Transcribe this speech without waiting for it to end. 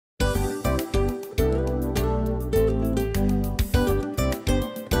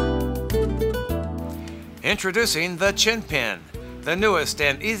Introducing the chin pin, the newest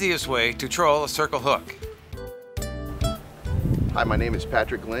and easiest way to troll a circle hook. Hi, my name is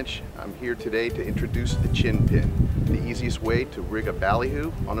Patrick Lynch. I'm here today to introduce the chin pin, the easiest way to rig a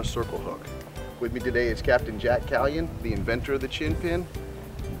ballyhoo on a circle hook. With me today is Captain Jack Callion, the inventor of the chin pin.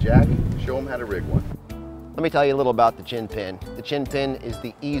 Jack, show them how to rig one. Let me tell you a little about the chin pin. The chin pin is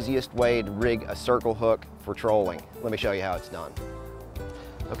the easiest way to rig a circle hook for trolling. Let me show you how it's done.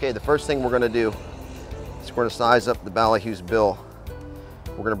 Okay, the first thing we're going to do is we're going to size up the ballyhoo's bill.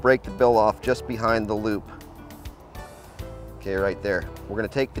 We're going to break the bill off just behind the loop. Okay, right there. We're going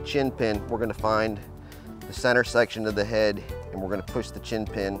to take the chin pin, we're going to find the center section of the head, and we're going to push the chin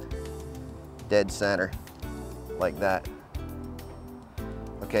pin dead center, like that.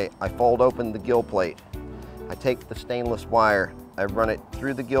 Okay, I fold open the gill plate. I take the stainless wire, I run it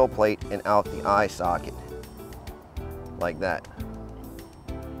through the gill plate and out the eye socket, like that.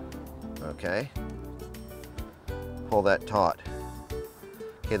 Okay, pull that taut.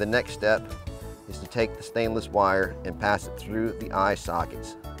 Okay, the next step is to take the stainless wire and pass it through the eye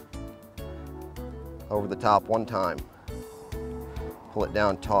sockets. Over the top one time. Pull it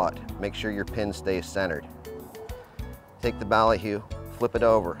down taut. Make sure your pin stays centered. Take the ballyhoo, flip it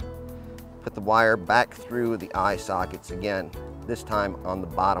over. Put the wire back through the eye sockets again, this time on the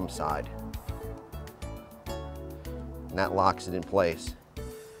bottom side. And that locks it in place.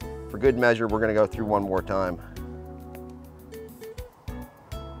 For good measure, we're going to go through one more time.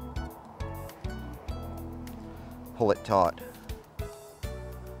 Pull it taut.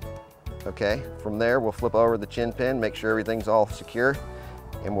 Okay, from there we'll flip over the chin pin, make sure everything's all secure,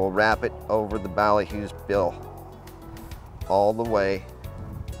 and we'll wrap it over the ballyhoo's bill all the way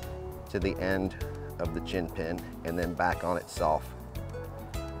to the end of the chin pin and then back on itself.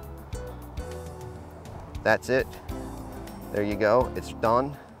 That's it. There you go, it's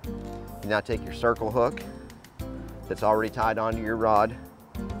done. You now take your circle hook that's already tied onto your rod,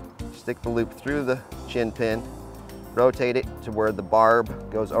 stick the loop through the chin pin, rotate it to where the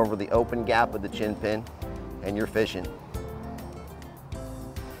barb goes over the open gap of the chin pin, and you're fishing.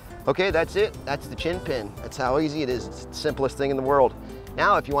 Okay, that's it. That's the chin pin. That's how easy it is. It's the simplest thing in the world.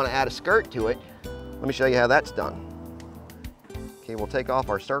 Now, if you want to add a skirt to it, let me show you how that's done. Okay, we'll take off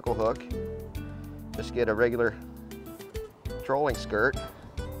our circle hook. Just get a regular trolling skirt.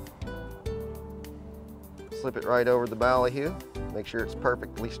 Slip it right over the ballyhoo. Make sure it's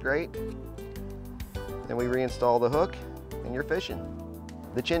perfectly straight. Then we reinstall the hook and you're fishing.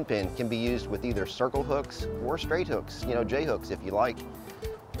 The chin pin can be used with either circle hooks or straight hooks, J hooks if you like.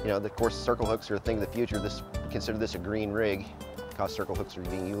 Of course, circle hooks are a thing of the future. Consider this a green rig because circle hooks are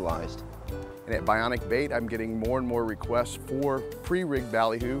being utilized. And at Bionic Bait, I'm getting more and more requests for pre-rigged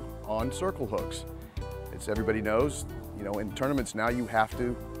ballyhoo on circle hooks. As everybody knows, in tournaments now you have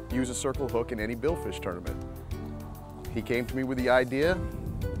to use a circle hook in any billfish tournament. He came to me with the idea,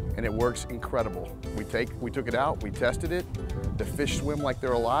 and it works incredible. We took it out, we tested it. The fish swim like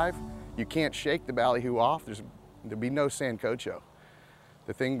they're alive. You can't shake the ballyhoo off. There'll be no sancocho.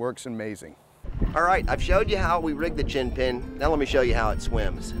 The thing works amazing. All right, I've showed you how we rig the chin pin. Now let me show you how it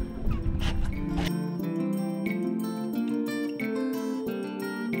swims.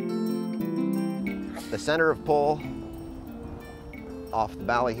 The center of pull off the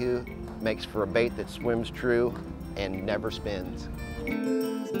ballyhoo makes for a bait that swims true and never spins.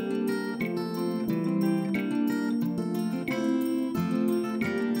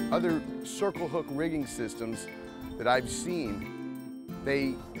 Other circle hook rigging systems that I've seen,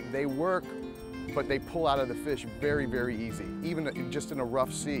 they work, but they pull out of the fish very, very easy. Even just in a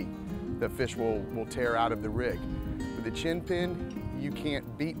rough sea, the fish will tear out of the rig. With the chin pin, you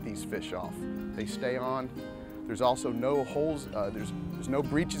can't beat these fish off. They stay on. There's also no holes, there's no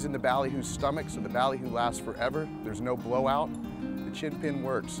breaches in the ballyhoo's stomach, so the ballyhoo lasts forever. There's no blowout. The chin pin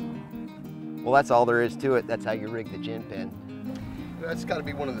works. Well, that's all there is to it. That's how you rig the chin pin. That's got to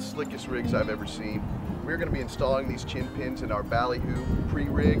be one of the slickest rigs I've ever seen. We're going to be installing these chin pins in our ballyhoo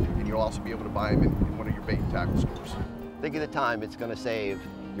pre-rigged, and you'll also be able to buy them in one of your bait and tackle stores. Think of the time it's going to save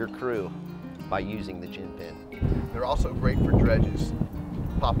your crew by using the chin pin. They're also great for dredges.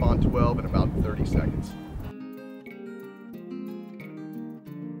 Pop on 12 in about 30 seconds.